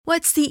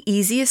What's the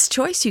easiest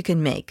choice you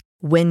can make?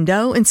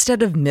 Window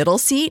instead of middle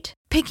seat?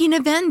 Picking a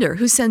vendor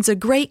who sends a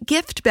great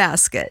gift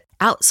basket?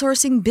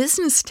 Outsourcing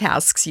business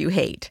tasks you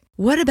hate?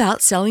 What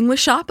about selling with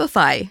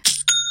Shopify?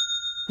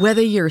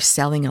 Whether you're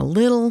selling a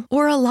little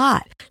or a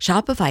lot,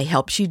 Shopify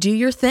helps you do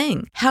your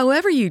thing,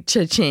 however you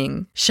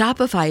cha-ching.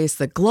 Shopify is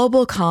the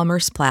global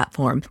commerce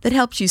platform that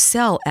helps you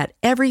sell at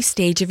every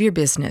stage of your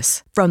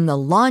business. From the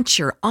launch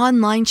your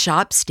online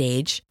shop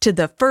stage to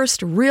the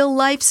first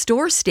real-life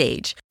store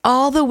stage,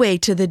 all the way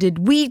to the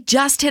did we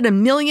just hit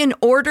 1 million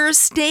orders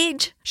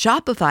stage.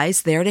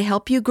 Shopify's there to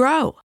help you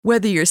grow.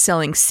 Whether you're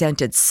selling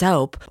scented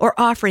soap or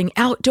offering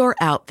outdoor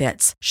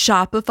outfits,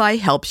 Shopify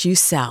helps you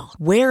sell.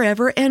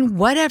 Wherever and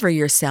whatever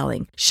you're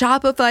selling,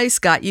 Shopify's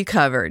got you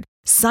covered.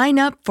 Sign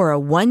up for a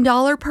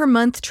 $1 per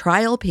month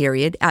trial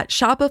period at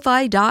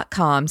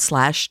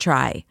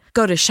shopify.com/try.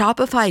 Go to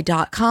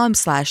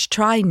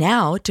shopify.com/try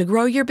now to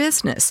grow your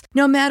business,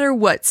 no matter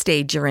what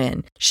stage you're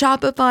in.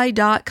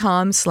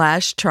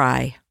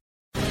 Shopify.com/try.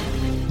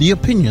 The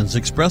opinions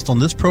expressed on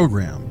this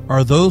program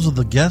are those of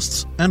the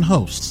guests and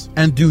hosts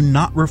and do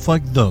not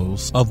reflect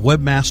those of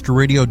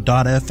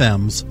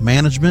WebmasterRadio.fm's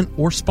management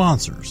or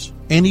sponsors.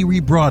 Any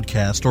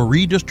rebroadcast or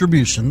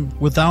redistribution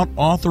without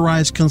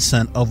authorized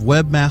consent of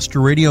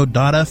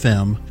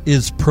WebmasterRadio.fm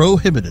is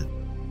prohibited.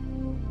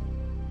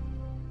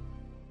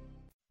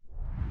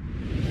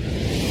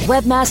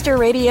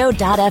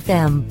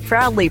 WebmasterRadio.fm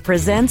proudly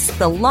presents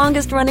the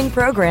longest-running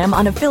program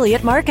on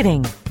affiliate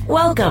marketing.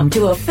 Welcome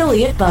to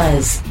Affiliate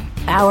Buzz.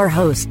 Our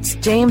hosts,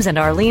 James and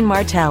Arlene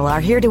Martell, are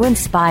here to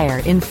inspire,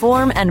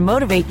 inform, and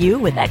motivate you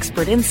with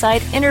expert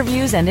insight,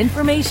 interviews, and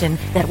information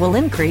that will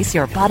increase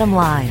your bottom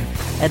line.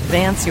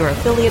 Advance your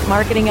affiliate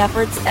marketing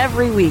efforts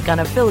every week on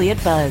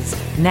Affiliate Buzz.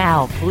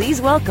 Now, please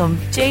welcome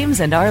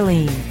James and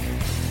Arlene.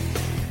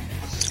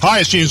 Hi,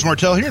 it's James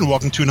Martell here, and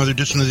welcome to another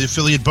edition of the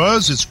Affiliate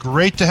Buzz. It's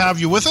great to have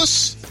you with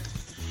us.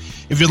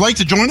 If you'd like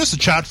to join us, the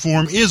chat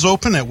forum is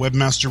open at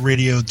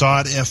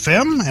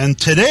webmasterradio.fm. And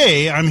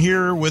today I'm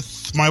here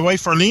with my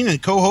wife Arlene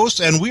and co-host,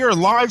 and we are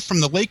live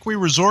from the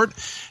Lakeway Resort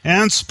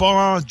and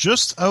Spa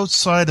just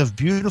outside of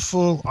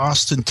beautiful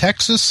Austin,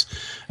 Texas,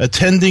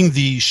 attending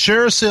the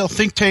ShareASale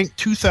Think Tank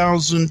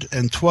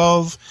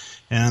 2012.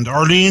 And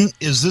Arlene,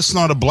 is this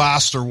not a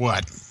blast or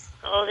what?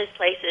 Oh, this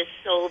place is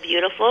so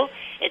beautiful.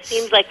 It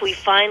seems like we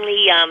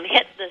finally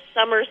hit the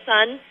summer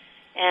sun.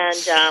 And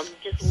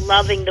just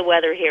loving the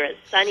weather here.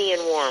 It's sunny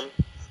and warm.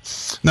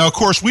 Now, of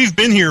course, we've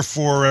been here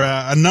for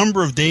a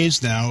number of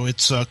days now.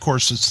 It's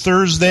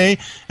Thursday,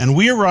 and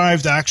we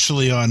arrived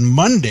actually on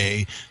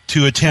Monday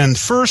to attend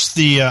first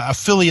the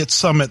Affiliate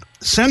Summit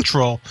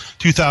Central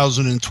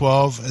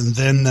 2012, and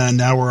then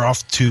now we're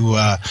off to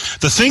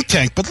the Think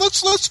Tank. But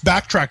let's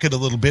backtrack it a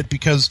little bit,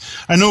 because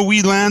I know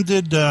we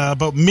landed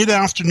about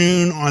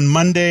mid-afternoon on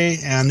Monday,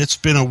 and it's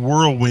been a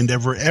whirlwind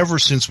ever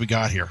since we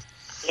got here.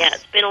 Yeah,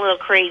 it's been a little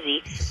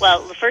crazy.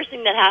 Well, the first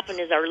thing that happened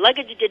is our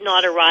luggage did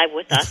not arrive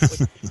with us,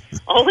 which is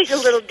always a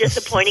little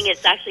disappointing.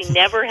 It's actually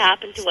never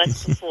happened to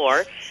us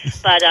before,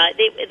 but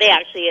they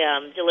actually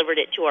delivered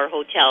it to our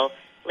hotel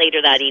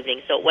later that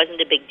evening, so it wasn't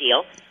a big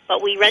deal.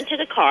 But we rented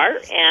a car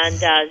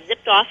and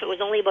zipped off. It was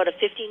only about a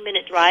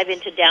 15-minute drive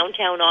into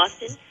downtown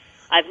Austin.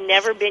 I've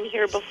never been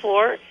here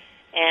before,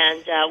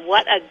 and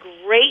what a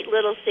great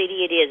little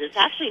city it is. It's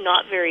actually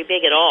not very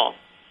big at all.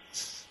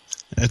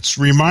 It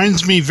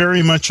reminds me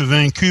very much of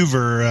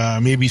Vancouver,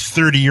 maybe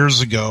 30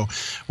 years ago,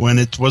 when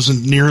it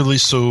wasn't nearly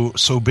so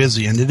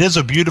busy. And it is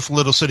a beautiful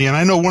little city. And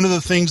I know one of the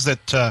things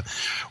that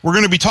we're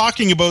going to be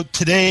talking about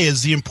today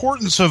is the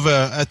importance of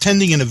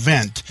attending an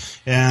event.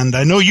 And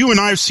I know you and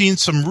I have seen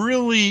some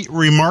really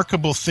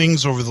remarkable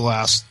things over the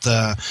last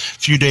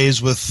few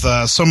days with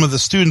some of the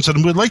students,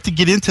 and we'd like to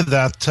get into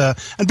that.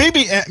 And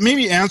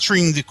maybe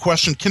answering the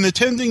question, can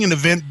attending an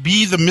event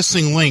be the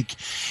missing link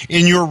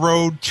in your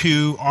road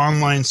to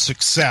online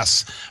success?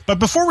 But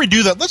before we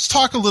do that, let's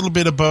talk a little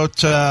bit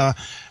about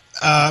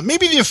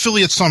maybe the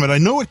Affiliate Summit. I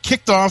know it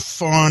kicked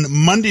off on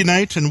Monday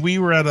night, and we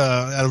were at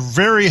a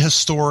very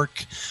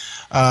historic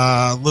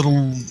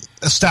little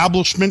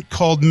establishment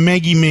called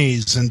Maggie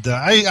Mae's. And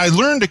I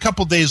learned a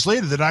couple days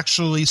later that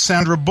actually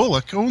Sandra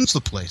Bullock owns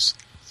the place.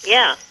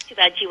 Yeah, too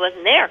bad she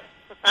wasn't there.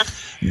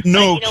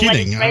 No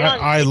kidding.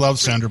 I love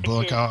Sandra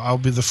Bullock. I'll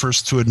be the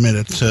first to admit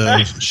it.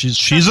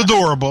 She's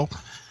adorable.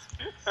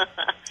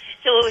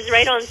 So it was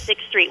right on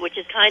 6th Street, which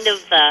is kind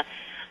of,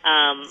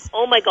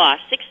 oh my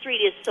gosh, 6th Street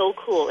is so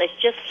cool. It's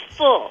just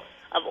full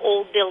of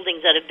old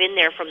buildings that have been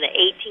there from the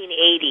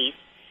 1880s,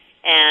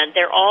 and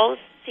they're all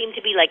seem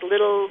to be like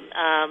little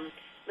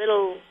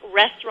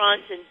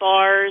restaurants and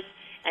bars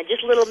and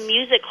just little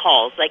music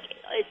halls. Like,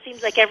 it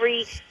seems like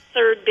every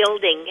third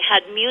building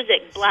had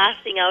music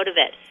blasting out of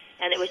it,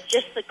 and it was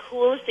just the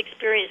coolest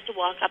experience to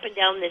walk up and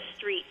down this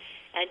street,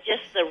 and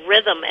just the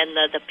rhythm and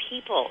the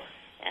people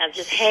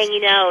just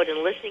hanging out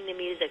and listening to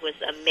music was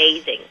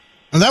amazing.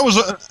 And that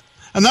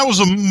And that was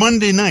a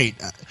Monday night,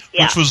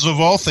 which was of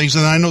all things.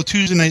 And I know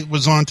Tuesday night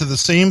was on to the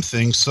same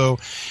thing. So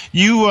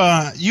we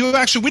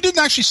didn't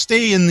actually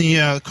stay in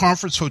the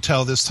conference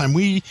hotel this time.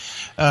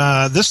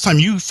 This time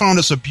you found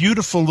us a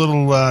beautiful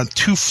little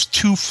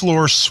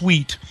two-floor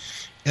suite,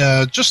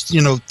 just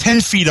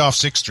 10 feet off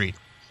 6th Street.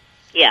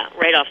 Yeah,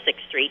 right off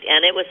 6th Street.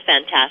 And it was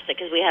fantastic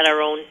because we had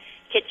our own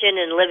kitchen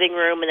and living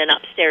room, and then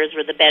upstairs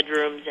were the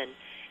bedrooms, and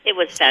it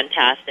was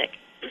fantastic.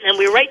 And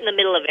we were right in the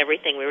middle of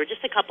everything. We were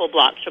just a couple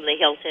blocks from the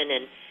Hilton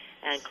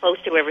and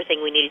close to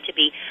everything we needed to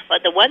be.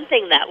 But the one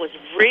thing that was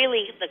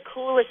really the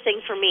coolest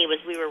thing for me was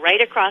we were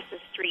right across the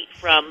street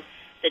from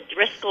the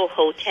Driscoll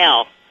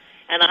Hotel,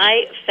 and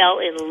I fell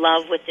in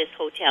love with this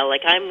hotel.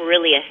 Like, I'm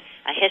really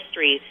a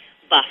history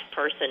buff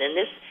person, and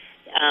this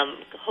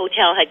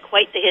hotel had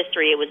quite the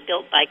history. It was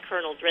built by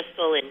Colonel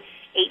Driscoll in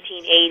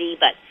 1880,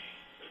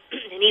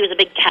 and he was a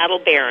big cattle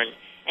baron.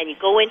 And you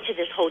go into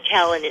this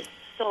hotel, and it's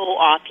so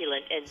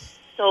opulent and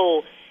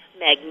so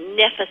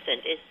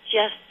magnificent. It's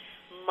just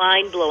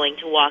mind-blowing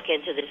to walk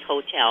into this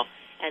hotel,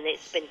 and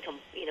it's been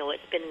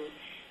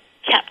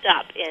kept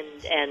up,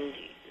 and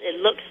it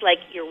looks like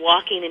you're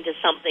walking into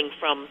something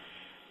from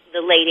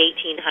the late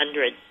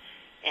 1800s,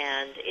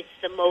 and it's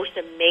the most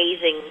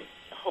amazing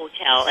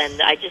hotel,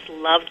 and I just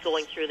loved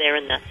going through there,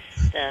 and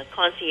the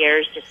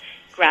concierge just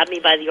grabbed me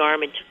by the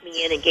arm and took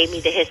me in and gave me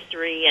the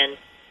history, and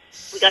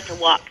we got to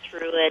walk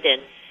through it,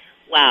 and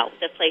wow,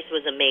 the place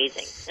was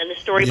amazing, and the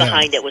story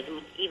behind it was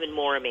even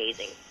more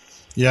amazing.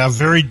 Yeah,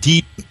 very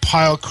deep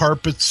pile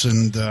carpets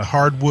and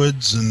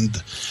hardwoods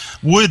and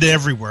wood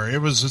everywhere.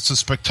 It's a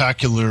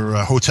spectacular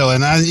hotel.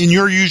 And in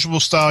your usual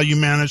style, you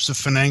managed to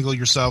finagle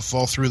yourself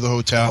all through the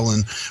hotel.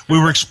 And we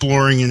were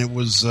exploring, and it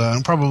was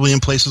probably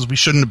in places we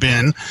shouldn't have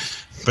been,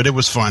 but it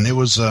was fun. It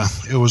was a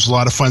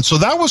lot of fun. So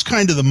that was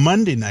kind of the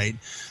Monday night.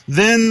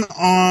 Then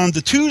on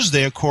the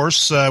Tuesday, of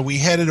course, we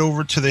headed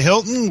over to the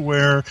Hilton,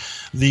 where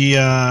the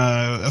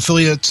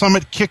Affiliate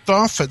Summit kicked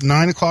off at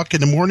 9 o'clock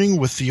in the morning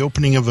with the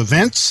opening of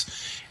events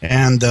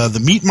and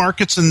the meat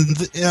markets.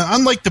 And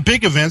unlike the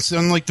big events,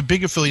 unlike the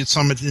big Affiliate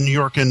Summit in New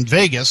York and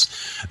Vegas,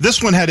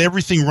 this one had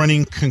everything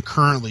running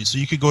concurrently. So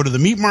you could go to the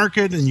meat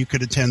market and you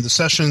could attend the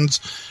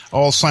sessions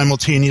all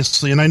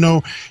simultaneously. And I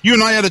know you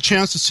and I had a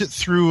chance to sit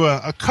through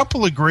a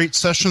couple of great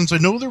sessions. I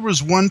know there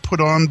was one put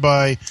on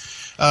by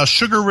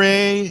Sugar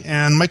Ray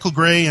and Michael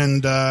Gray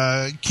and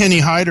Kenny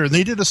Hyder.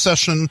 They did a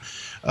session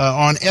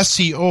on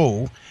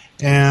SEO,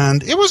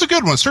 and it was a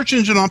good one, search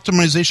engine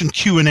optimization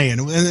Q&A,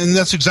 and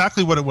that's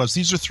exactly what it was.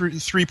 These are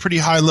three pretty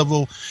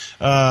high-level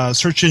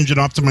search engine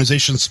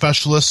optimization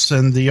specialists,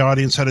 and the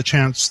audience had a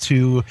chance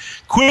to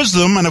quiz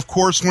them. And, of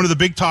course, one of the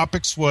big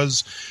topics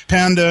was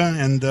Panda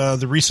and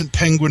the recent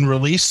Penguin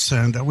release,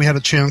 and we had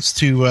a chance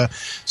to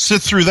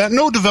sit through that.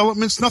 No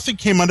developments, nothing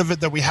came out of it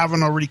that we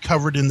haven't already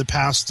covered in the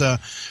past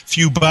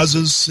few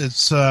buzzes.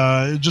 It's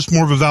just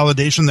more of a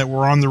validation that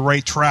we're on the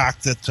right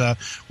track, that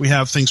we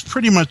have things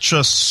pretty much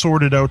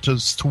sorted out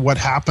as to what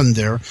happened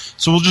there.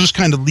 So we'll just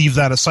kind of leave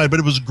that aside.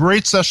 But it was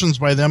great sessions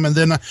by them. And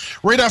then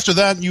right after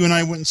that, you and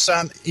I went and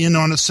sat in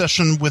on a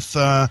session with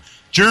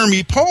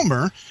Jeremy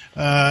Palmer,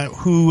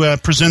 who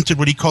presented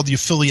what he called the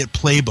Affiliate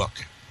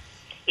Playbook.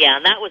 Yeah,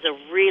 and that was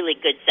a really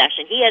good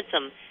session. He had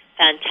some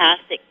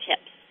fantastic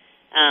tips,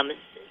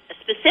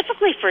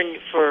 specifically for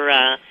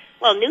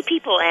new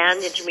people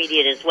and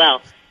intermediate as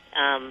well.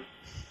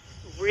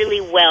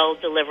 Really well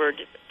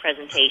delivered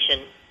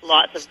presentation.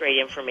 Lots of great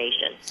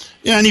information.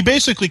 Yeah, and he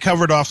basically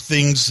covered off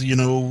things,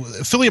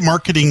 affiliate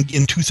marketing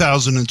in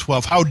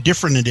 2012, how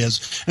different it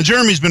is. And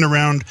Jeremy's been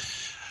around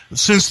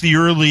since the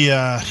early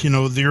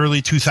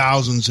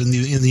 2000s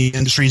in the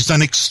industry. He's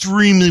done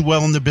extremely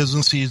well in the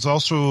business. He's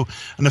also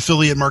an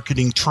affiliate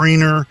marketing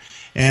trainer,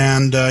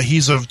 and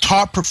he's a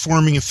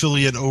top-performing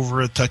affiliate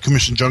over at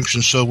Commission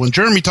Junction. So when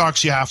Jeremy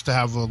talks, you have to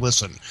have a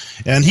listen.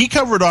 And he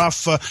covered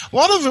off a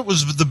lot of it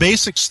was the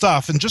basic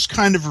stuff, and just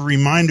kind of a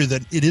reminder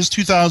that it is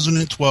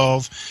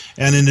 2012,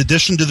 and in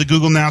addition to the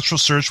Google Natural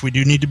Search, we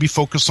do need to be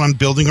focused on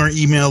building our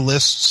email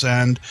lists,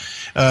 and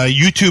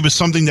YouTube is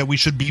something that we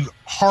should be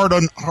hard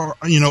on,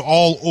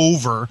 all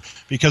over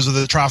because of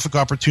the traffic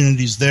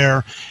opportunities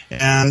there.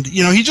 And,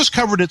 he just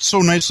covered it so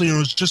nicely, and it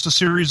was just a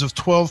series of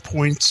 12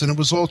 points, and it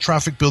was all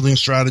traffic building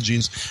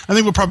strategies. I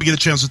think we'll probably get a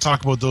chance to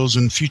talk about those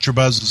in future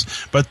buzzes,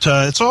 but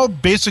it's all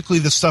basically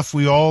the stuff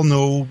we all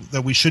know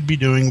that we should be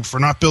doing. If we're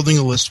not building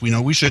a list, we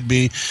know we should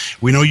be.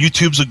 We know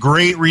YouTube's a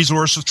great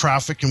resource of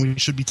traffic, and we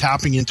should be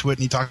tapping into it.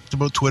 And he talked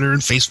about Twitter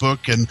and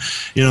Facebook, and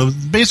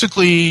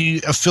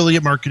basically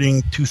affiliate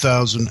marketing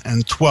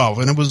 2012,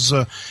 and it was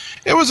a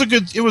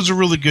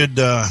really good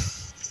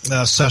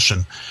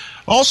session.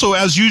 Also,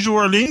 as usual,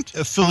 Arlene,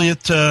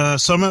 Affiliate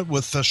Summit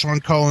with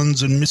Sean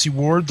Collins and Missy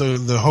Ward,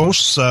 the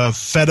hosts,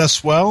 fed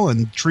us well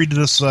and treated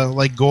us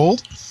like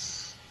gold.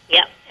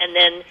 Yep, and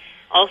then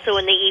also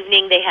in the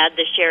evening they had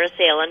the Share a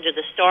Sale Under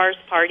the Stars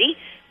party,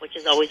 which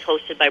is always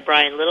hosted by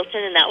Brian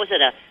Littleton, and that was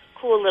at a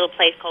cool little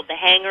place called The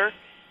Hangar.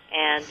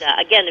 And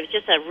again, it was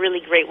just a really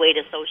great way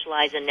to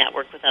socialize and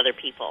network with other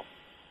people.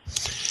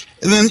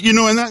 And then,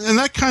 and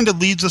that kind of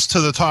leads us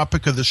to the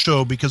topic of the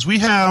show, because we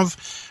have,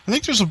 I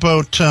think there's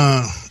about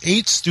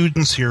 8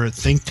 students here at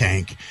Think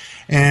Tank,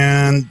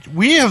 and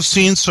we have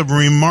seen some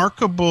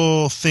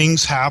remarkable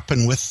things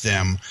happen with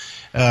them.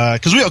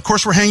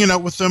 Because we're hanging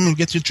out with them and we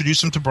get to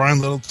introduce them to Brian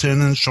Littleton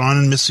and Sean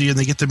and Missy, and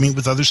they get to meet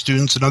with other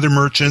students and other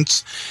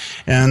merchants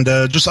and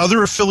just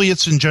other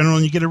affiliates in general,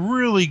 and you get a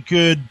really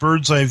good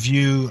bird's eye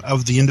view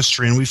of the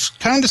industry, and we've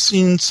kind of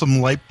seen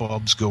some light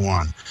bulbs go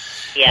on.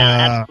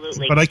 Yeah,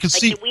 absolutely. But I can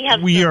see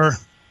we are.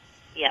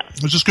 Yeah. I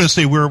was just going to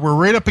say we're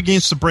right up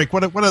against the break.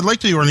 What I'd like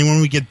to do, Arlene, when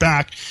we get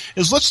back,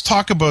 is let's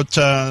talk about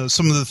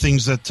some of the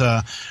things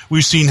that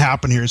we've seen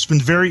happen here. It's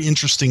been very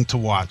interesting to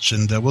watch,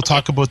 and we'll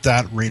talk about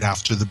that right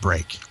after the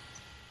break.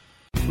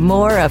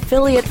 More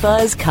Affiliate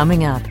Buzz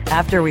coming up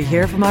after we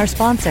hear from our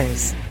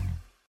sponsors.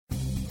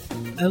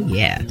 Oh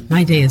yeah,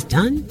 my day is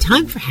done.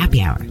 Time for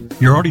happy hour.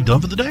 You're already done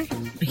for the day?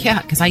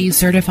 Yeah, because I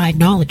use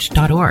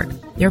CertifiedKnowledge.org.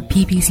 Their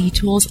PPC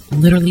tools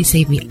literally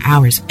save me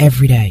hours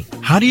every day.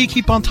 How do you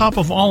keep on top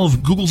of all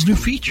of Google's new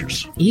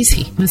features?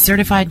 Easy. With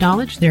Certified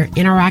Knowledge, their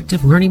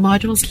interactive learning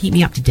modules keep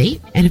me up to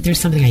date. And if there's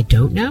something I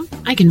don't know,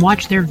 I can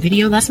watch their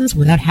video lessons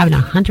without having to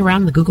hunt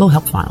around the Google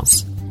Help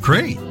files.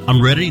 Great.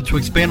 I'm ready to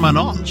expand my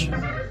knowledge.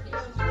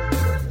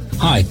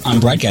 Hi, I'm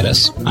Brett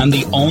Geddes. I'm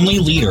the only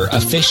leader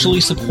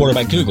officially supported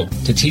by Google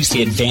to teach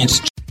the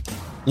advanced...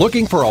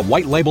 Looking for a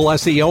white label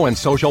SEO and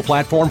social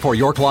platform for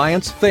your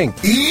clients? Think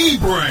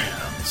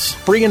eBrands.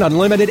 Free and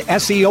unlimited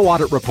SEO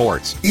audit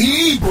reports.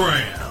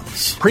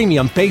 eBrands.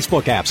 Premium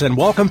Facebook apps and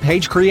welcome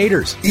page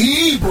creators.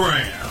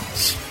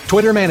 eBrands.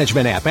 Twitter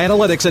management app,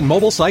 analytics, and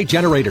mobile site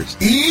generators.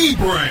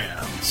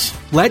 eBrands.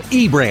 Let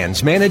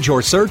eBrands manage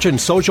your search and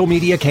social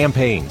media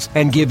campaigns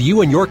and give you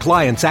and your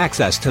clients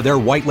access to their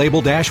white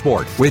label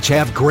dashboard, which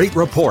have great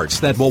reports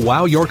that will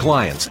wow your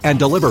clients and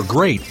deliver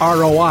great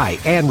ROI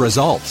and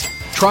results.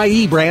 Try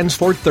eBrands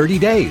for 30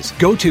 days.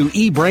 Go to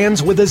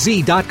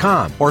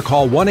eBrandsWithAZ.com or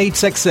call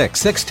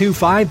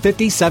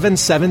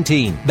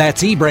 1-866-625-5717.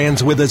 That's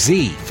eBrands with a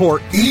Z for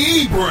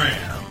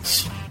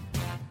eBrands.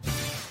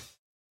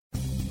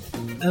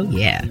 Oh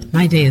yeah,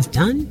 my day is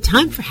done.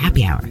 Time for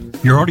happy hour.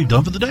 You're already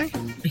done for the day?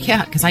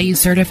 Yeah, because I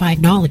use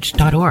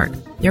CertifiedKnowledge.org.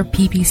 Their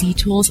PPC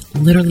tools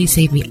literally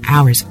save me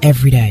hours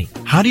every day.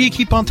 How do you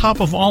keep on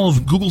top of all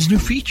of Google's new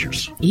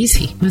features?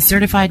 Easy. With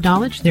Certified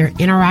Knowledge, their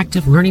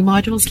interactive learning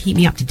modules keep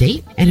me up to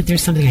date. And if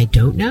there's something I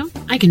don't know,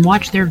 I can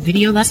watch their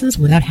video lessons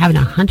without having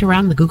to hunt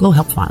around the Google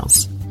Help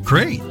files.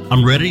 Great.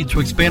 I'm ready to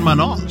expand my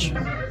knowledge.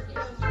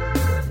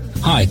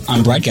 Hi,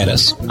 I'm Brett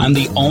Geddes. I'm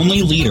the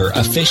only leader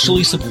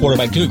officially supported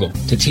by Google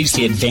to teach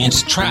the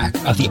advanced track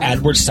of the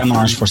AdWords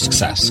Seminars for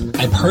Success.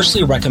 I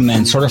personally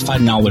recommend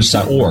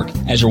CertifiedKnowledge.org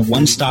as your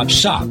one-stop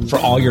shop for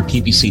all your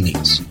PPC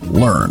needs.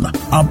 Learn,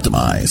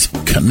 optimize,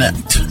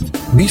 connect.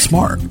 Be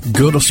smart.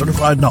 Go to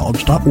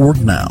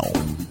CertifiedKnowledge.org now.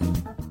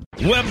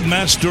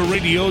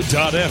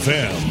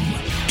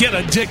 WebmasterRadio.fm. Get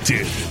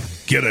addicted.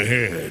 Get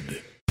ahead.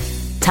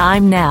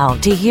 Time now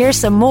to hear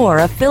some more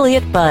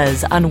Affiliate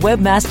Buzz on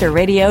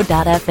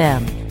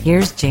WebmasterRadio.fm.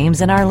 Here's James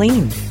and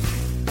Arlene.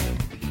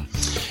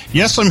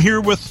 Yes, I'm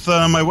here with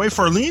my wife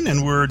Arlene,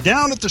 and we're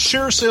down at the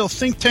ShareSale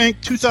Think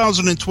Tank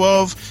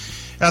 2012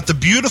 at the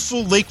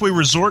beautiful Lakeway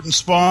Resort and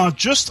Spa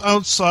just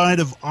outside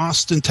of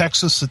Austin,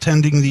 Texas,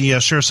 attending the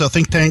ShareSale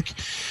Think Tank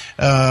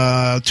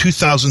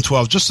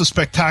 2012. Just a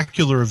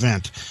spectacular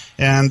event.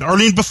 And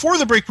Arlene, before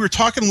the break, we were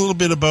talking a little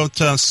bit about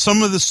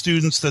some of the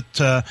students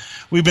that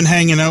we've been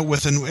hanging out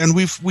with, and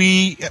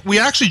we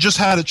actually just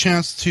had a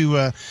chance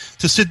to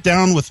sit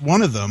down with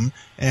one of them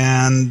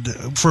and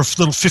for a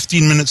little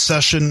 15-minute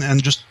session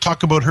and just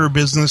talk about her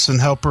business and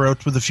help her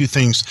out with a few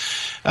things.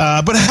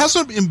 But it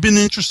hasn't been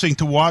interesting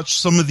to watch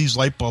some of these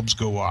light bulbs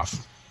go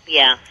off.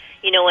 Yeah.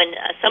 And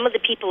some of the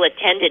people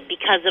attended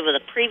because of the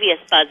previous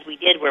buzz we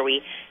did where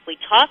we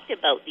talked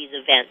about these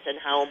events and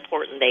how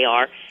important they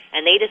are,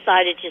 and they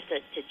decided just to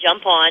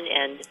jump on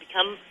and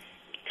come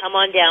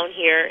on down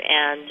here.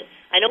 And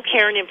I know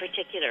Karen in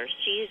particular,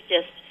 she's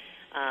just,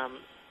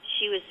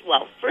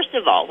 first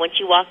of all, when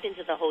she walked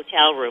into the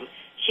hotel room,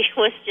 she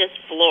was just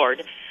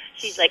floored.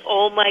 She's like,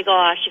 oh my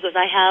gosh, she goes,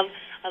 I have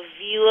a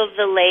view of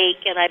the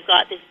lake, and I've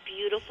got this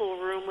beautiful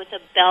room with a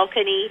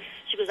balcony.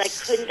 She goes, I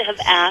couldn't have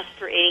asked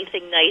for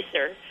anything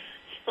nicer.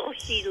 So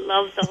she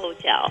loves the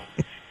hotel.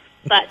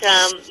 But,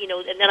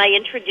 and then I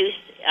introduced,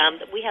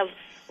 we have,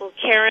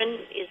 Karen,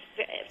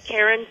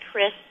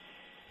 Chris,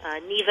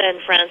 Neva,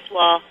 and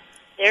Francois.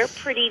 They're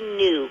pretty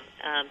new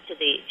to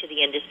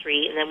the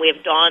industry. And then we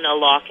have Dawn,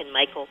 Alok, and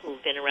Michael,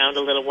 who've been around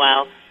a little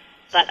while.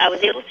 But I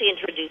was able to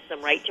introduce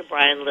them right to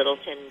Brian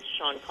Littleton,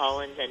 Sean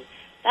Collins, and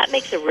that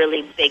makes a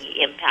really big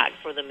impact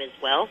for them as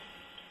well.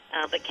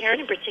 But Karen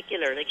in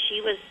particular,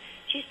 she's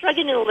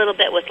struggling a little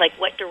bit with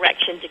what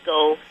direction to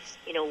go,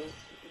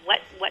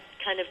 what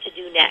kind of to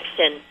do next.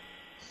 And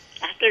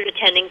after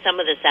attending some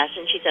of the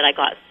sessions, she said, I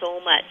got so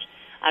much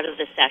out of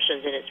the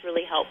sessions, and it's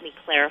really helped me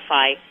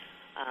clarify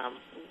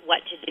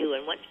what to do.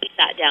 And once we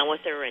sat down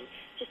with her and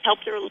just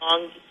helped her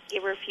along,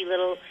 give her a few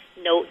little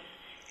notes,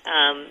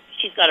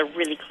 she's got a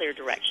really clear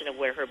direction of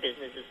where her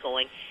business is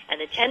going.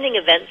 And attending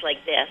events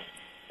like this,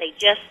 they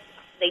just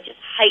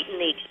heighten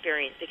the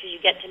experience because you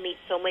get to meet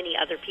so many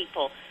other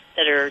people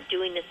that are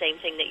doing the same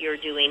thing that you're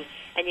doing,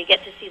 and you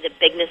get to see the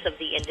bigness of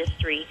the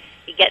industry.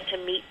 You get to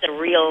meet the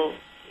real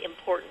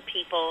important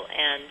people,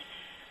 and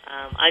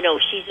I know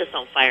she's just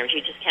on fire. She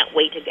just can't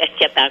wait to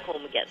get back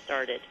home and get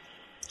started.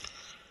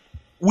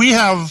 We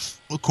have,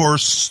 of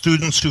course,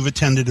 students who've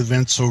attended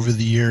events over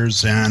the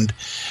years, and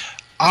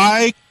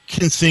I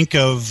can think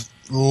of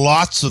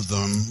lots of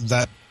them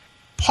that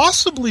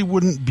possibly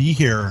wouldn't be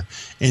here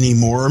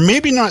anymore, or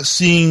maybe not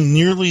seeing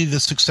nearly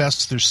the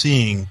success they're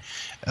seeing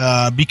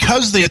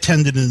because they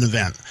attended an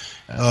event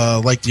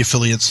like the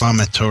Affiliate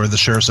Summit or the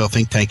ShareASale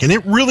Think Tank. And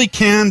it really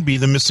can be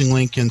the missing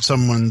link in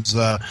someone's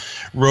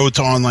road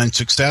to online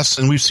success.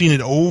 And we've seen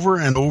it over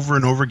and over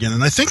and over again.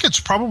 And I think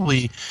it's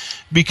probably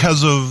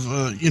because of,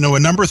 a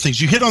number of things.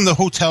 You hit on the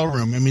hotel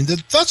room. I mean,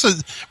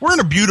 we're in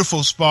a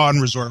beautiful spa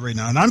and resort right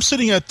now. And I'm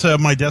sitting at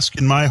my desk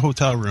in my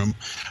hotel room,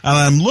 and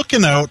I'm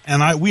looking out,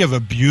 and we have a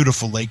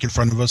beautiful lake in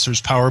front of us. There's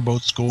power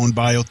boats going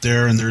by out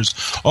there, and there's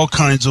all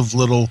kinds of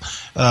little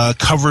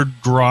covered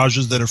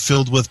garages that are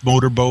filled with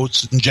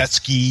motorboats and jet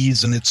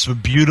skis, and it's a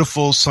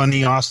beautiful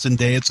sunny Austin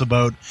day. It's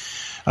about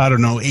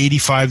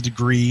 85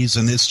 degrees,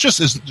 and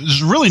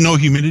there's really no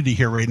humidity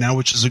here right now,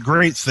 which is a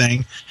great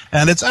thing,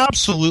 and it's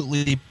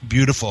absolutely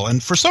beautiful.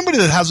 And for somebody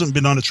that hasn't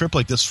been on a trip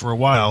like this for a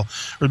while,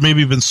 or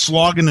maybe been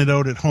slogging it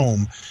out at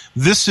home,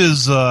 this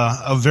is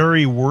a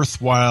very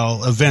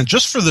worthwhile event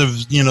just for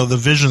the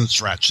vision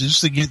stretch,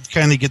 just to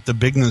get the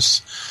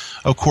bigness,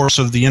 of course,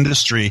 of the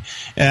industry.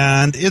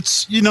 And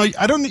it's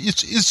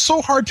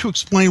so hard to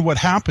explain what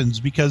happens,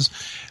 because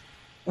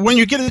when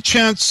you get a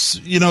chance,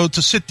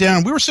 to sit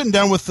down, we were sitting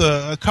down with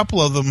a couple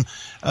of them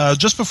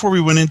just before we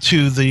went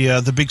into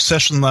the big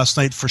session last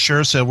night for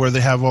ShareASale, where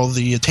they have all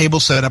the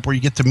tables set up where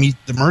you get to meet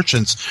the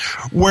merchants.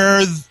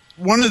 Where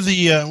one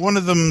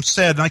of them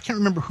said, and I can't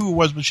remember who it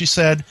was, but she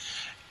said,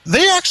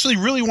 they actually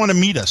really want to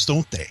meet us,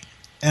 don't they?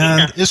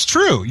 And it's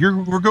true.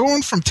 We're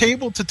going from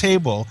table to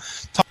table,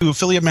 talking to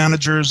affiliate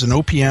managers and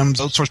OPMs,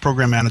 outsource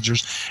program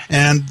managers,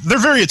 and they're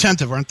very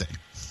attentive, aren't they?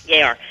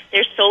 They are.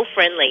 They're so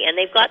friendly, and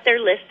they've got their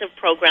list of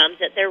programs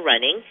that they're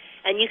running,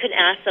 and you can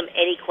ask them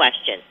any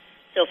question.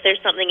 So if there's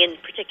something in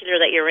particular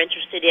that you're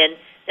interested in,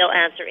 they'll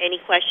answer any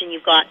question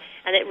you've got.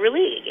 And it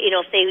really,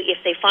 if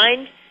they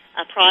find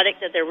a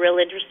product that they're real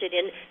interested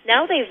in,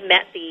 now they've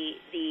met the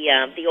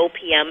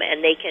OPM,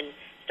 and they can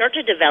start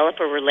to develop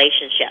a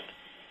relationship.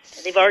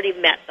 They've already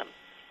met them,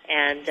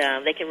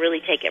 and they can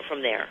really take it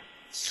from there.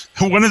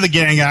 One of the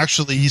gang,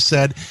 actually, he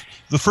said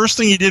the first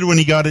thing he did when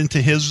he got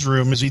into his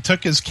room is he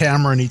took his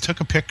camera and he took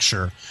a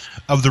picture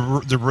of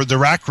the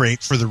rack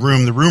rate for the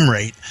room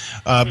rate,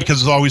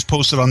 because it's always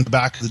posted on the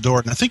back of the door.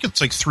 And I think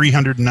it's like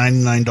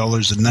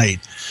 $399 a night.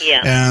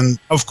 Yeah. And,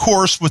 of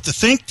course, with the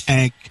Think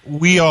Tank,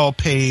 we all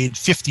paid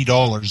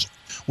 $50,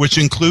 which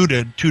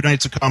included 2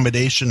 nights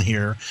accommodation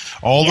here,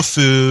 all the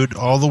food,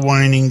 all the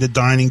wining, the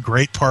dining,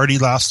 great party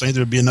last night.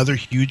 There'll be another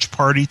huge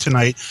party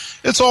tonight.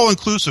 It's all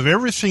inclusive.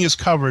 Everything is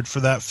covered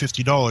for that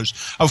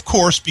 $50. Of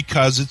course,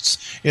 because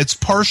it's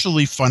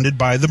partially funded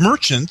by the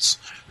merchants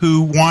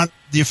who want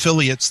the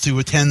affiliates to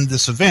attend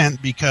this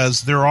event,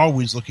 because they're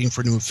always looking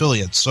for new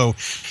affiliates. So,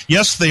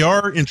 yes, they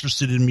are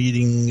interested in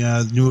meeting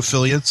new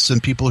affiliates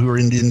and people who are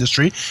in the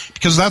industry,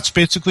 because that's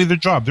basically their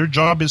job. Their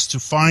job is to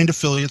find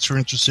affiliates who are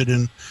interested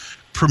in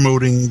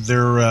promoting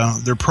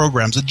their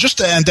programs,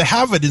 and to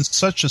have it in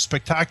such a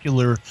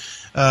spectacular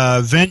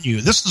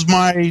venue. This is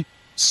my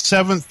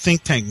 7th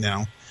Think Tank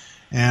now,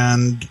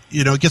 and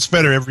it gets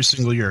better every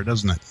single year,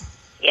 doesn't it?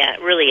 Yeah,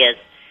 it really is.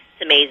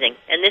 It's amazing.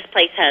 And this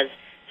place has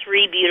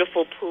 3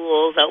 beautiful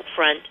pools out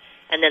front,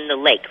 and then the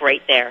lake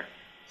right there.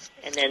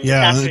 And then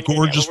the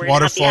gorgeous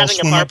waterfall,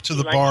 swim up to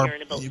the bar,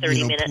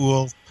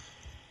 pool.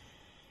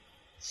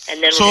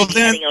 And then we're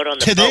heading out on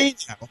the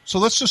boat. Now, so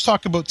let's just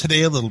talk about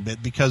today a little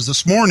bit, because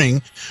this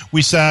morning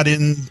we sat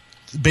in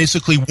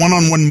basically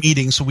one-on-one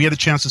meeting, so we had a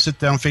chance to sit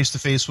down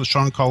face-to-face with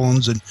Sean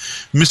Collins and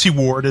Missy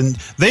Ward, and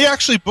they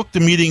actually booked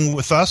a meeting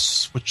with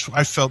us, which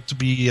I felt to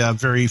be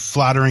very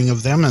flattering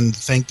of them, and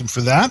thanked them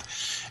for that.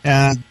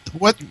 And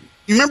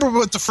you remember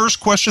what the first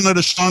question out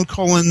of Sean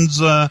Collins'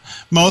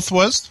 mouth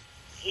was?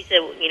 He said,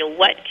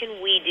 what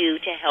can we do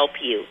to help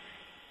you?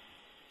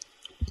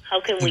 How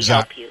can we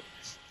help you?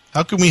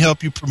 How can we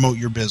help you promote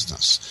your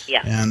business?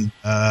 Yeah. And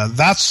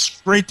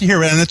that's great to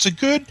hear. And it's a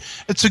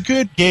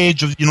good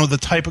gauge of, the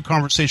type of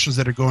conversations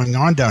that are going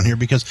on down here,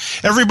 because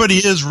everybody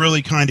is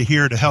really kind of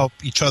here to help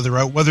each other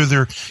out, whether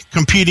they're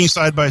competing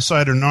side by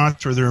side or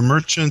not, or they're a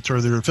merchant,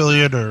 or they're an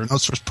affiliate, or an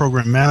outsourced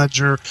program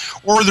manager,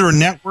 or they're a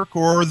network,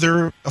 or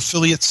they're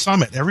affiliate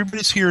summit.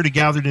 Everybody's here to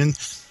gather in.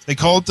 They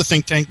call it the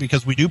Think Tank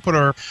because we do put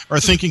our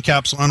thinking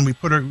caps on. We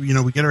put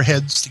we get our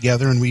heads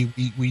together, and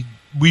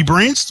we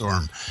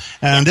brainstorm.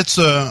 And it's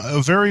a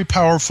very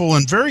powerful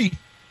and very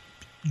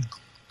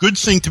good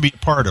thing to be a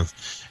part of.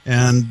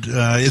 And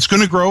it's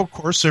going to grow, of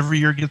course. Every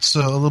year gets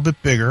a little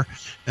bit bigger.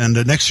 And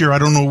next year, I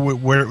don't know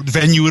where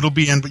venue it'll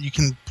be in, but you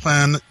can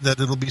plan that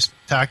it'll be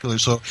spectacular.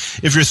 So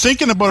if you're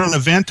thinking about an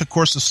event, of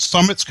course, the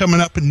summit's coming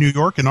up in New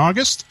York in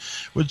August,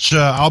 which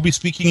I'll be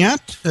speaking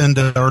at. And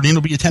Arlene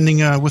will be attending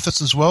with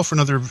us as well for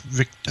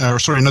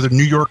another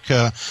New York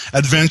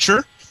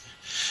adventure.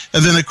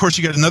 And then, of course,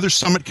 you got another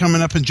summit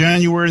coming up in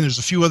January, and there's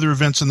a few other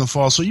events in the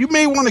fall. So you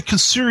may want to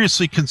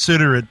seriously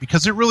consider it,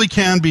 because it really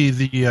can be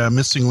the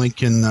missing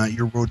link in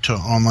your road to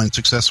online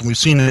success. And we've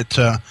seen it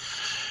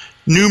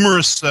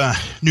numerous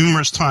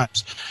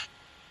times.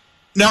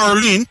 Now,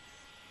 Arlene,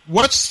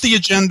 what's the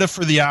agenda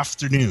for the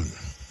afternoon?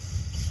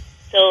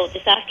 So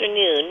this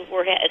afternoon,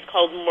 it's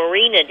called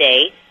Marina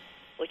Day,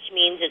 which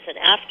means it's an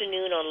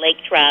afternoon on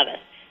Lake Travis.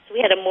 So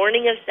we had a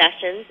morning of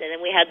sessions, and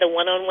then we had the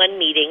one-on-one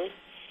meetings.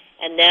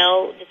 And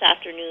now, this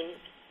afternoon,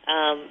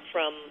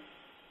 from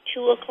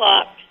 2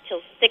 o'clock till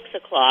 6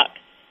 o'clock,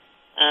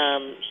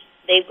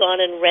 they've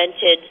gone and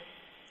rented,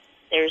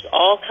 there's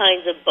all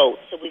kinds of boats.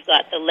 So we've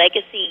got the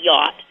Legacy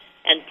Yacht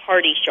and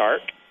Party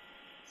Shark.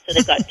 So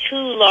they've got 2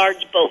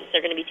 large boats.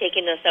 They're going to be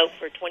taking us out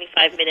for a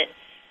 25-minute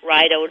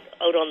ride out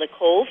on the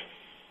cove.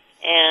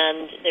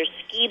 And there's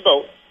ski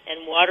boats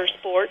and water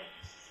sports.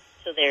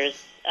 So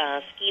there's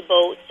ski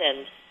boats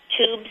and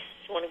tubes.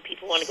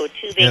 People want to go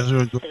tubing. There's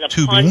a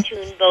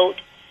pontoon boat,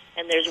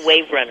 and there's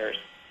wave runners.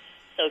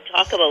 So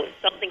talk about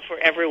something for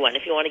everyone.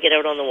 If you want to get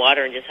out on the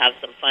water and just have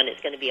some fun, it's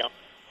going to be a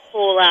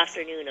whole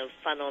afternoon of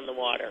fun on the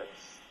water.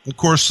 Of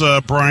course,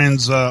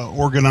 Brian's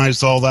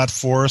organized all that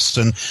for us,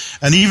 and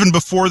even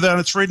before that,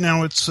 it's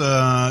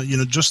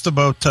just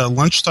about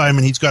lunchtime,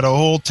 and he's got a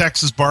whole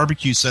Texas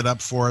barbecue set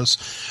up for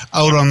us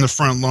out on the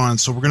front lawn.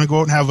 So we're going to go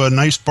out and have a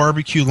nice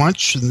barbecue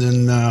lunch, and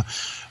then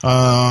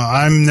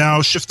I'm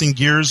now shifting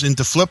gears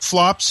into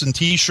flip-flops and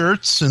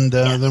T-shirts, and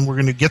then we're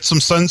going to get some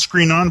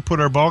sunscreen on, put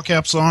our ball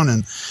caps on,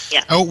 and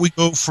out we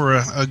go for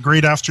a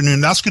great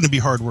afternoon. That's going to be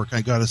hard work, I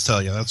got to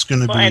tell you. That's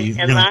going to be...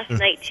 And last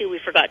night, too, we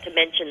forgot to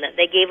mention that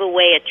they gave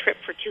away a trip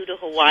for 2 to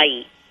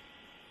Hawaii.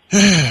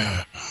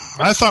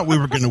 I thought we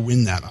were going to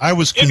win that. I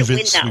was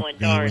convinced we were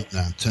going to win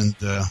that, and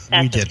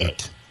we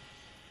didn't.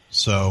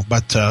 So,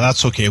 but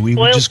that's okay. We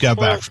just got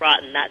back. Spoiled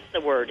rotten, that's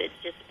the word. It's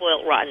just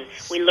spoiled rotten.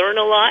 We learn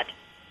a lot,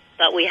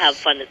 but we have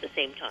fun at the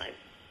same time.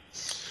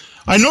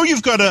 I know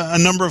you've got a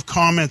number of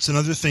comments and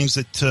other things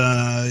that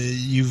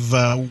you've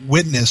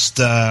witnessed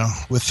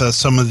with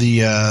some of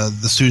the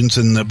students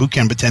and the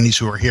bootcamp attendees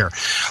who are here.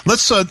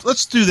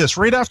 Let's do this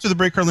right after the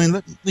break, Arlene.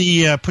 Let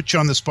me put you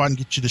on the spot and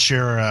get you to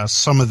share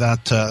some of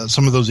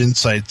those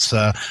insights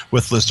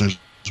with listeners.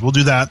 We'll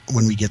do that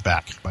when we get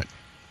back. Bye.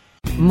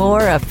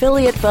 More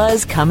Affiliate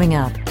Buzz coming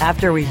up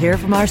after we hear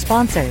from our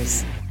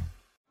sponsors.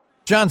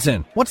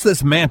 Johnson, what's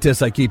this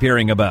Mantis I keep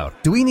hearing about?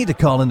 Do we need to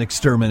call an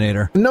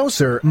exterminator? No,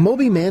 sir.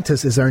 Moby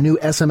Mantis is our new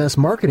SMS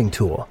marketing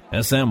tool.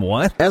 SM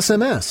what?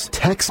 SMS,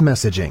 text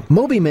messaging.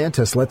 Moby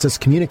Mantis lets us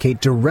communicate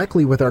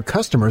directly with our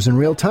customers in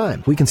real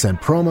time. We can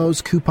send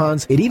promos,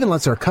 coupons. It even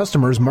lets our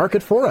customers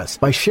market for us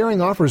by sharing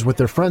offers with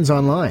their friends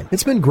online.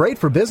 It's been great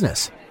for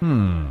business.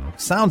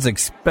 Sounds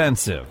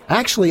expensive.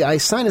 Actually, I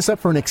signed us up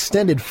for an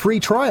extended free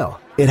trial.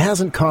 It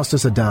hasn't cost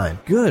us a dime.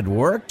 Good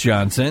work,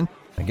 Johnson.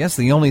 I guess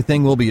the only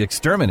thing we'll be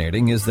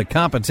exterminating is the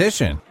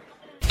competition.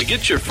 To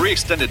get your free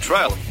extended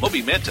trial of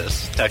Moby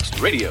Mantis,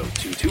 text radio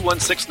to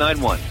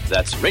 21691.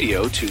 That's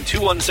radio to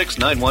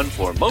 21691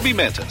 for Moby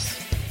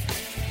Mantis.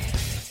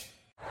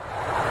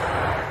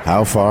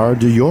 How far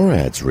do your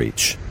ads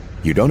reach?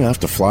 You don't have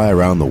to fly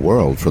around the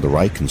world for the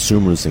right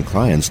consumers and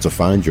clients to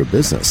find your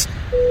business.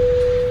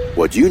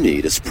 What you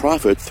need is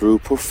profit through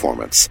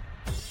performance.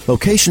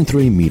 Location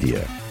 3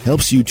 Media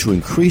helps you to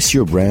increase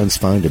your brand's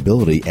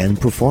findability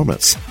and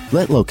performance.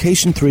 Let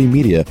Location 3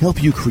 Media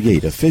help you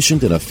create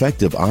efficient and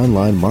effective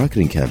online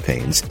marketing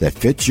campaigns that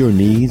fit your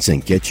needs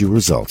and get you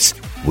results.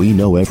 We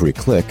know every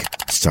click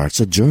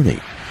starts a journey.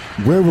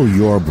 Where will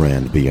your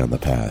brand be on the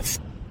path?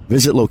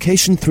 Visit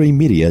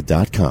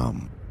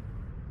location3media.com.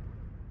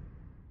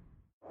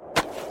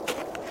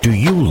 Do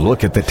you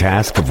look at the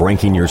task of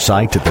ranking your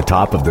site at the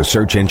top of the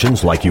search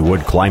engines like you would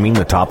climbing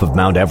the top of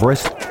Mount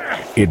Everest?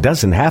 It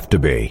doesn't have to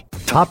be.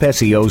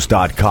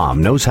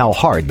 TopSEOs.com knows how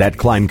hard that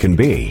climb can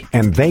be,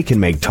 and they can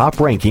make top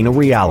ranking a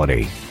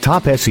reality.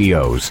 Top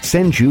SEOs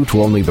sends you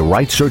to only the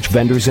right search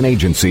vendors and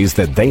agencies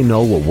that they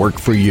know will work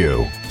for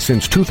you.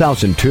 Since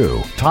 2002,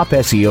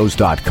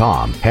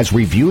 TopSEOs.com has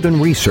reviewed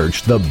and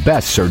researched the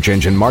best search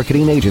engine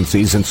marketing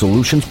agencies and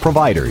solutions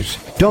providers.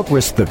 Don't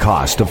risk the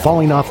cost of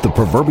falling off the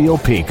proverbial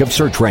peak of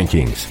search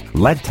rankings.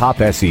 Let Top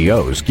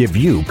SEOs give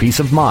you peace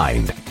of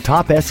mind.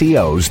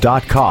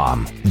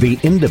 TopSEOs.com, the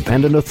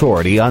independent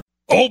authority on...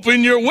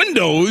 Open your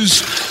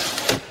windows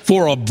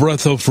for a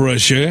breath of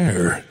fresh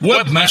air.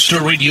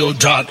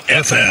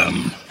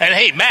 Webmasterradio.fm. And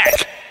hey,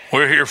 Mac,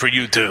 we're here for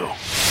you too.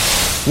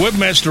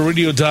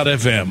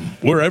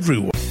 Webmasterradio.fm. We're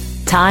everywhere.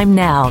 Time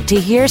now to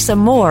hear some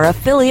more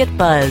affiliate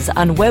buzz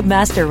on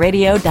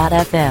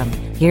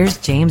Webmasterradio.fm. Here's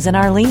James and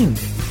Arlene.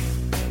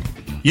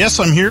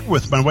 Yes, I'm here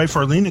with my wife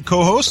Arlene, a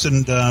co-host,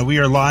 and we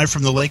are live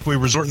from the Lakeway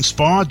Resort and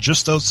Spa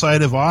just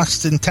outside of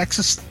Austin,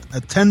 Texas,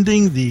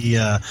 attending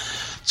the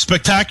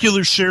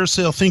Spectacular Share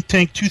Sale Think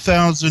Tank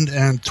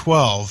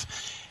 2012.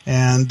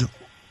 And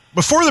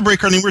before the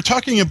break, Arlene, we were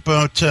talking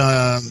about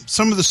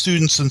some of the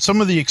students and some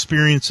of the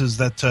experiences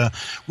that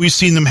we've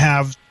seen them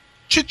have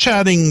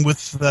chit-chatting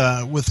with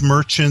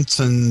merchants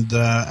and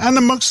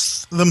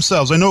amongst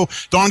themselves. I know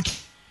Don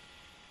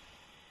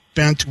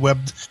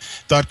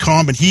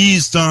ExpandToWeb.com, and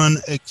he's done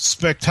a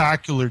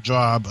spectacular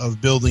job of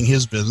building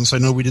his business. I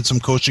know we did some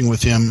coaching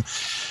with him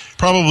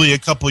probably a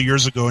couple of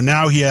years ago, and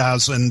now he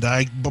has, and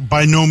I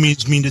by no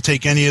means mean to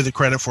take any of the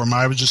credit for him.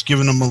 I was just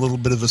giving him a little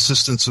bit of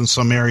assistance in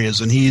some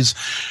areas, and he's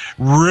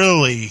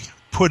really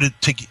put it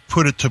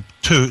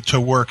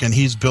to work, and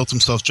he's built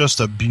himself just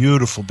a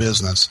beautiful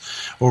business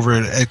over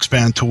at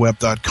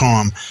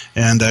ExpandToWeb.com.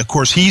 And of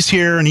course, he's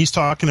here, and he's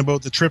talking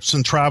about the trips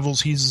and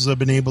travels he's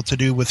been able to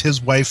do with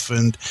his wife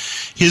and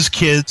his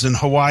kids in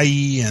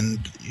Hawaii, and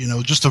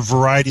just a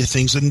variety of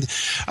things. And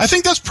I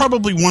think that's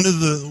probably one of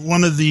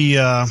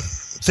the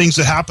things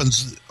that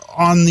happens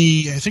on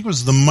I think it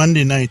was the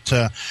Monday night.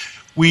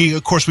 We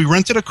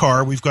rented a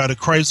car. We've got a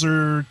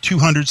Chrysler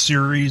 200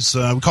 series.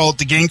 We call it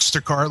the gangster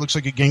car. It looks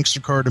like a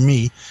gangster car to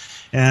me.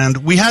 And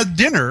we had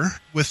dinner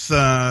with,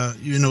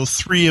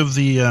 three of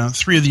the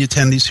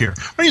attendees here.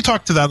 Why don't you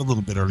talk to that a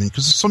little bit, Arlene?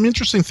 Because some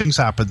interesting things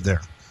happened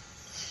there.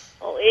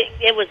 Oh,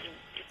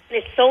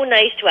 it's so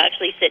nice to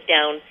actually sit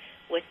down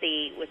with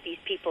these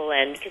people,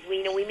 and because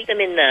we meet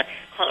them in the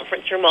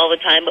conference room all the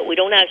time, but we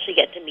don't actually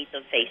get to meet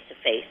them face to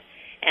face.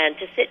 And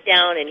to sit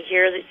down and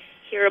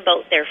hear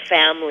about their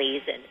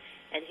families and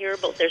hear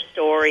about their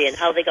story and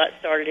how they got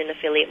started in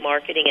affiliate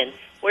marketing and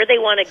where they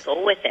want to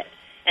go with it.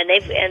 And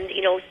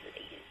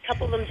a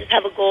couple of them just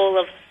have a goal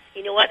of,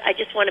 I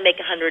just want to make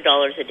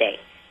 $100 a day.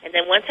 And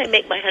then once I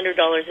make my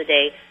 $100 a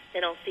day,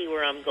 then I'll see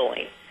where I'm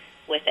going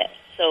with it.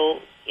 So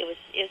it was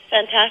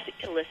fantastic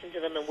to listen to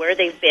them and where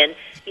they've been.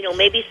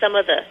 Maybe some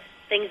of the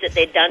things that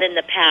they'd done in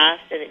the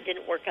past and it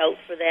didn't work out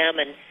for them,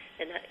 and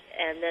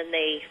then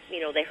they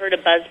heard a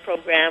Buzz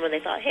program and they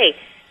thought, hey,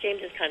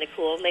 James is kind of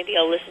cool. Maybe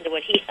I'll listen to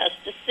what he has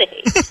to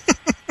say.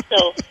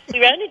 So we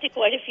ran into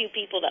quite a few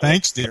people that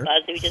Thanks, dear.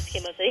 Buzz who just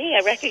came up and said, hey,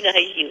 I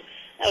recognize you.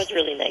 That was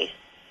really nice.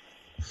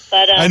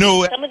 But I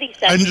know. Some of these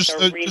sessions are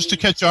really, just to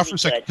catch you off for a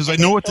second, because I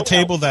and know they're at the so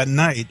table that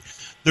night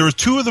there were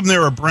two of them that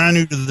were brand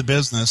new to the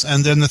business,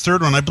 and then the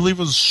third one, I believe,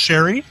 was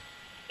Sherry.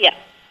 Yeah.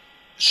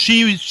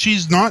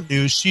 She's not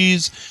new.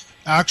 She's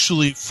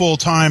actually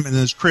full-time and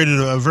has created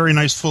a very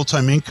nice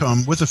full-time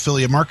income with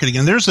affiliate marketing.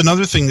 And there's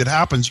another thing that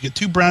happens. You get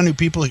two brand new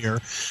people here,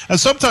 and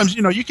sometimes,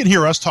 you can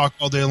hear us talk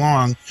all day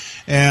long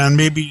and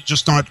maybe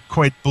just not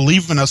quite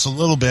believe in us a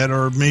little bit,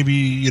 or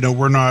maybe,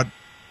 we're not,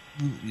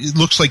 it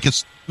looks like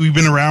we've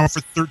been around for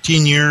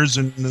 13 years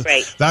and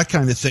that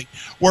kind of thing.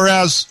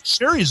 Whereas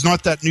Sherry's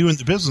not that new in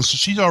the business, so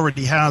she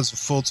already has a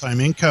full-time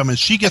income, and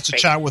she gets to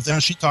chat with them.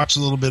 She talks a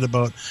little bit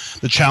about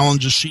the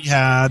challenges she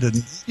had,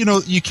 and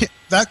you can't,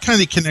 that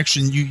kind of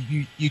connection.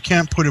 You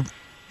can't put a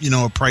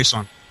price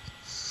on.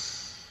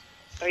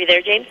 Are you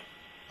there, James?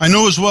 I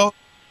know as well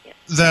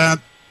that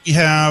we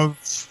have,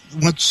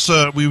 once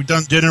we've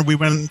done dinner, we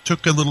went and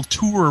took a little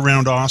tour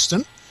around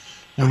Austin.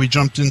 And we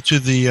jumped into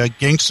the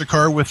gangster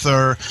car with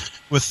our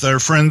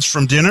friends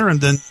from dinner,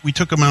 and then we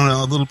took them on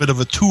a little bit of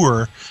a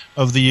tour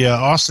of the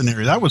Austin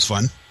area. That was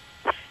fun.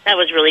 That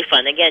was really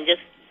fun. Again,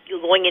 just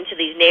going into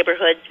these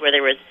neighborhoods where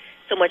there was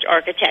so much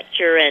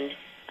architecture, and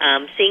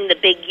seeing the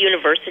big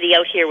university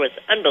out here was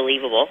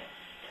unbelievable.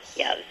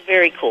 Yeah, it was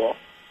very cool.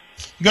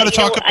 You got to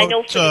talk about I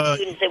know for the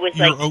students, it was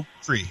your oak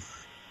tree.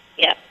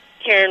 Yeah,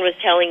 Karen was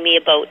telling me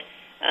about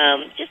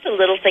just the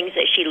little things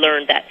that she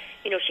learned that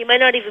she might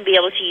not even be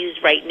able to use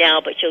right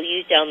now, but she'll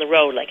use down the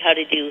road, like how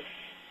to do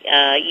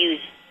use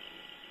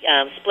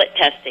split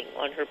testing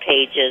on her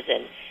pages.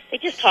 And they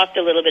just talked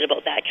a little bit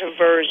about that,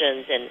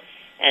 conversions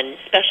and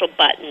special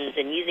buttons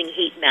and using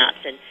heat maps,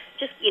 and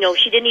just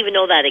she didn't even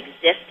know that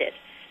existed.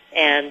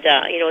 And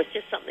it's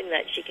just something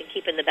that she can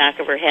keep in the back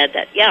of her head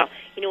that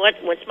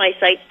once my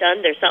site's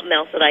done, there's something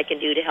else that I can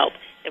do to help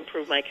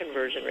improve my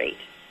conversion rate.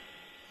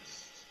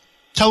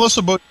 Tell us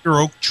about your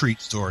oak tree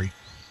story.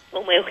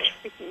 Oh my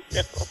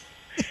no.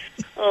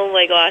 Oh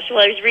my gosh. Well,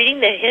 I was reading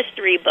the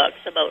history books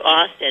about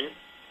Austin,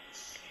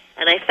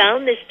 and I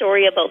found this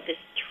story about this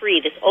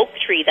tree, this oak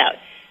tree that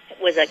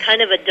was a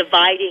kind of a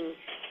dividing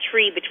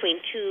tree between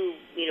two,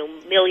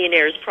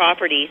 millionaires'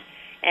 properties.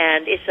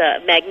 And it's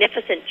a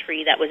magnificent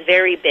tree that was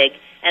very big,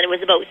 and it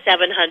was about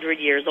 700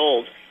 years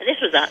old. And this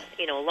was a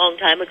long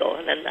time ago,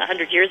 and then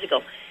 100 years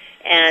ago.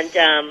 And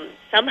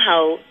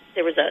somehow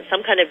there was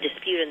some kind of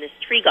dispute, and this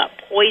tree got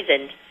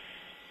poisoned.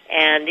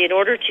 And in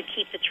order to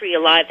keep the tree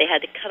alive, they had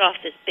to cut off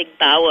this big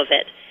bough of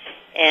it.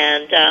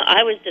 And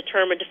I was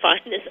determined to find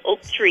this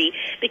oak tree,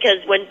 because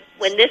when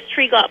this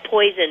tree got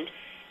poisoned,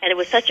 and it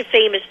was such a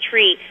famous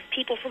tree,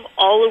 people from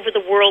all over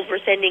the world were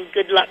sending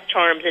good luck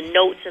charms and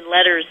notes and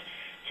letters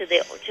to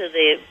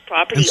the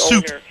property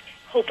owner,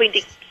 hoping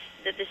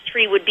that this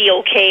tree would be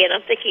okay. And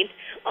I'm thinking,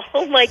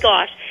 Oh, my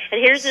gosh.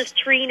 And here's this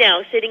tree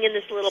now sitting in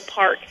this little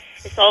park.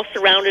 It's all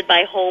surrounded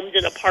by homes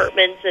and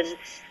apartments, and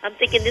I'm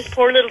thinking, this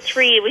poor little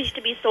tree, it used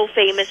to be so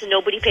famous, and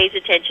nobody pays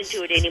attention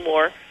to it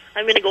anymore.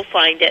 I'm going to go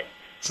find it.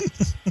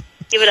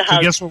 Give it a hug.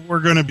 I guess what we're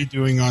going to be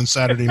doing on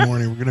Saturday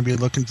morning, we're going to be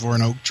looking for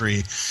an oak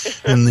tree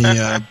in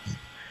the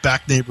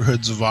back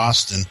neighborhoods of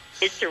Austin.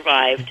 It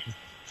survived.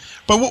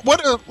 But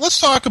let's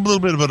talk a little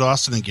bit about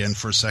Austin again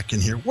for a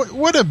second here.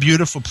 What a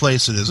beautiful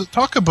place it is.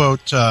 Talk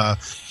about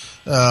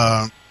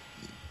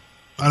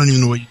I don't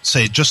even know what you'd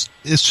say.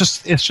 It's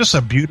just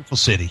a beautiful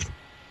city.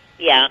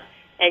 Yeah,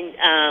 and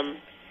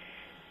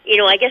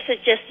I guess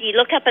it's just, you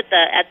look up at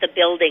the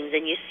buildings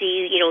and you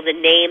see the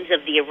names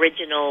of the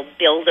original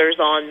builders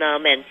on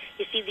them, and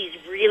you see these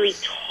really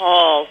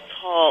tall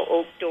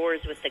oak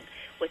doors with the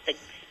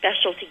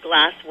specialty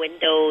glass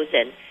windows,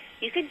 and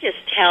you can just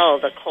tell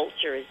the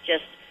culture is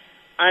just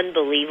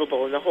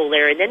unbelievable in the whole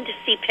area. And then to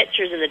see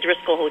pictures in the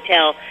Driscoll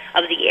Hotel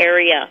of the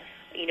area,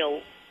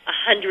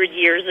 100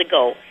 years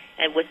ago,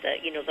 and with the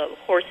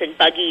horse and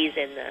buggies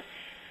and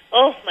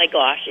oh my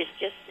gosh, it's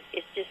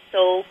just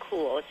so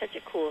cool. It's such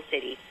a cool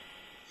city.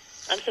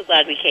 I'm so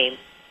glad we came.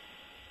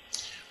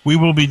 We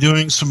will be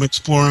doing some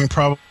exploring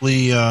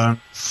probably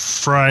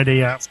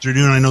Friday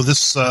afternoon. I know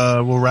this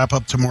will wrap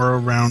up tomorrow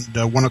around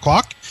 1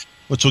 o'clock,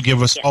 which will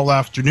give us all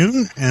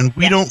afternoon, and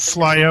we don't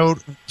fly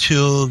out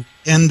until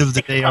end of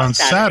the day on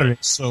Saturday.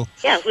 So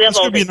we have it's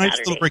all going to be a day nice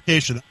Saturday. little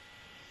vacation.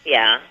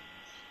 Yeah.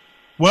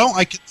 Well,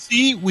 I can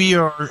see we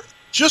are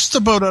just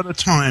about out of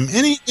time.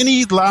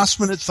 Any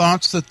last-minute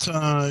thoughts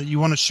that you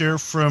want to share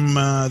from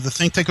the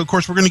think tank? Of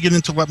course, we're going to get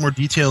into a lot more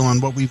detail on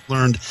what we've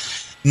learned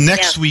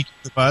next week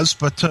in the Buzz,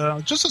 but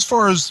just as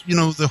far as,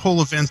 the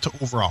whole event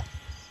overall.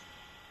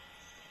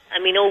 I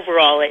mean,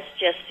 overall, it's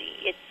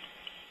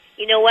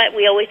you know what?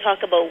 We always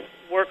talk about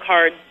work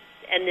hard,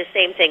 and the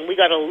same thing. We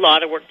got a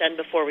lot of work done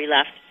before we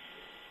left.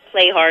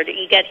 Play hard.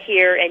 You get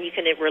here, and you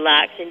can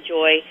relax,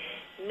 enjoy,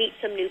 meet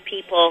some new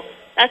people.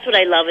 That's what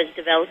I love, is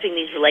developing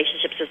these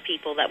relationships with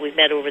people that we've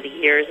met over the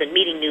years and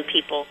meeting new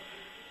people.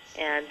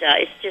 And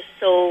it's just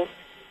so,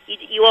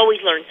 you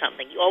always learn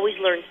something. You always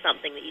learn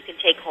something that you can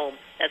take home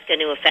that's going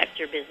to affect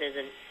your business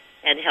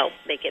and help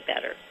make it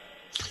better.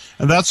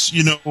 And that's,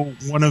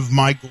 one of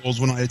my goals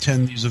when I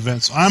attend these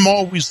events. I'm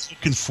always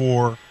looking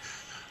for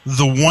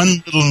the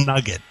one little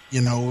nugget,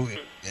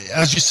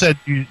 As you said,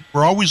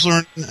 we're always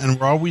learning, and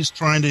we're always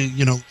trying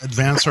to,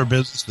 advance our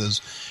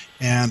businesses.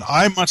 And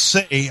I must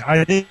say,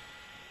 I did.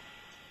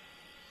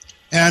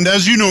 And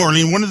as you know,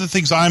 Arlene, one of the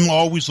things I'm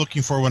always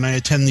looking for when I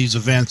attend these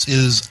events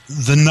is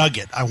the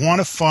nugget. I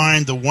want to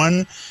find the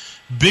one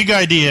big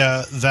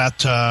idea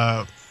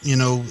that,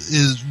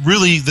 is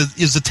really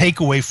is the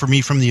takeaway for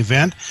me from the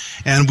event.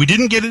 And we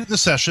didn't get it in the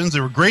sessions. They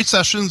were great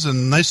sessions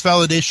and nice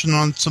validation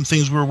on some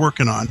things we were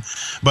working on.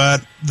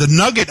 But the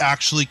nugget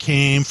actually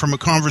came from a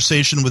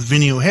conversation with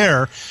Vinny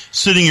O'Hare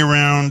sitting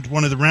around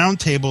one of the round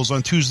tables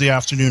on Tuesday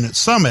afternoon at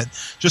Summit,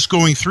 just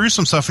going through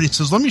some stuff. And he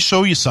says, let me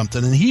show you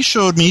something. And he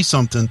showed me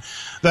something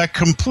that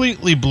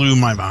completely blew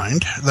my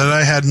mind, that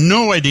I had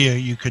no idea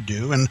you could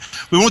do. And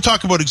we won't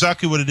talk about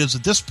exactly what it is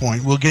at this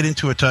point. We'll get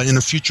into it in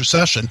a future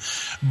session.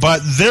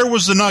 But there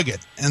was the nugget,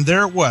 and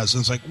there it was.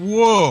 And it's like,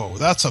 whoa,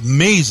 that's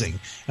amazing.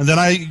 And then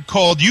I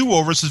called you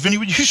over and says, Vinny,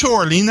 would you show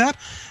Arlene that?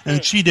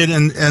 And she did,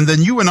 and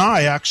then you and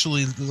I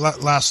actually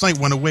last night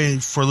went away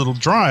for a little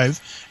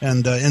drive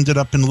and ended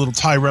up in a little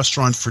Thai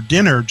restaurant for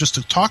dinner just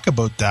to talk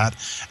about that.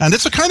 And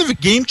it's a kind of a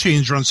game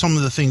changer on some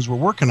of the things we're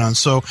working on.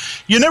 So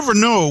you never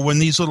know when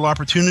these little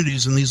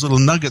opportunities and these little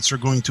nuggets are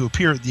going to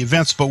appear at the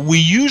events, but we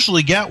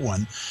usually get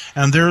one.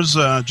 And there's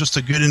just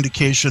a good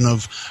indication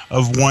of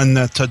one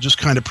that just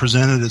kind of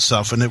presented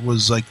itself. And it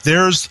was like,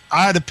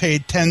 I'd have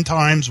paid 10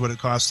 times what it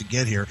cost to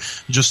get here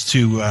just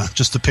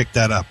to pick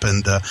that up.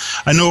 And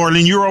I know,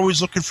 Arlene, you're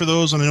always looking for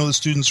those, and I know the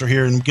students are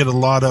here, and we get a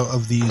lot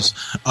of these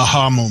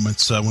aha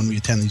moments when we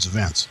attend these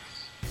events.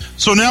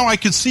 So now I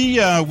can see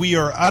we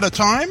are out of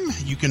time.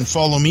 You can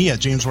follow me at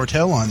James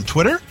Martell on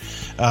Twitter.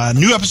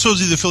 New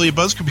episodes of the Affiliate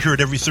Buzz can be heard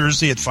every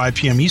Thursday at 5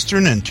 p.m.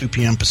 Eastern and 2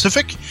 p.m.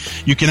 Pacific.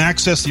 You can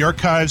access the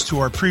archives to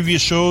our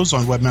previous shows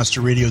on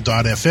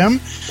webmasterradio.fm,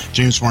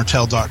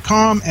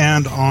 jamesmartell.com,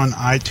 and on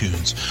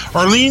iTunes.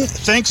 Arlene,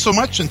 thanks so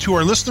much, and to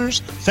our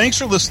listeners, thanks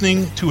for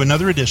listening to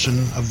another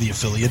edition of the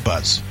Affiliate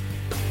Buzz.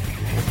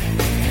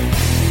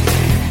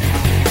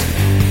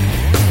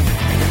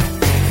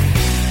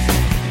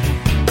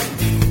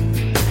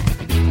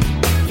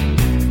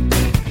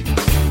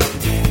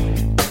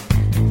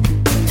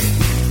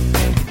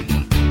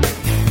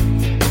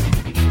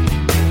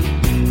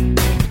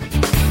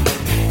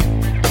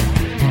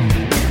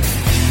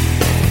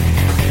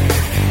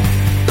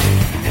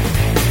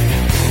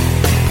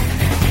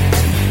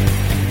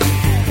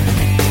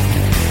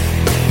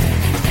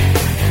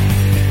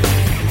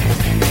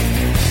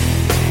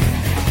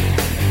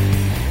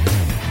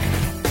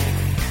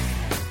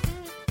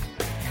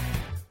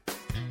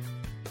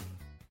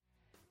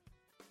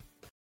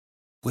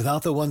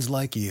 Without the ones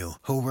like you,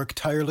 who work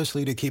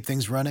tirelessly to keep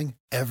things running,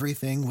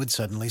 everything would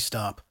suddenly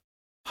stop.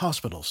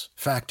 Hospitals,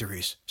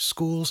 factories,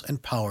 schools,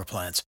 and power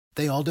plants,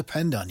 they all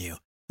depend on you.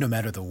 No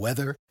matter the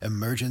weather,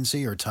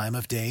 emergency, or time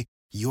of day,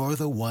 you're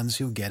the ones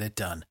who get it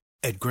done.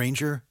 At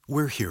Grainger,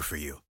 we're here for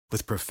you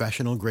with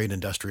professional-grade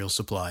industrial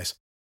supplies.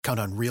 Count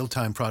on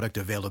real-time product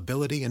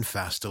availability and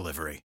fast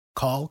delivery.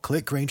 Call,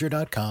 click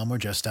Grainger.com, or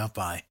just stop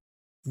by.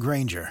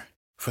 Grainger,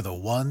 for the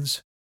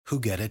ones who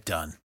get it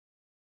done.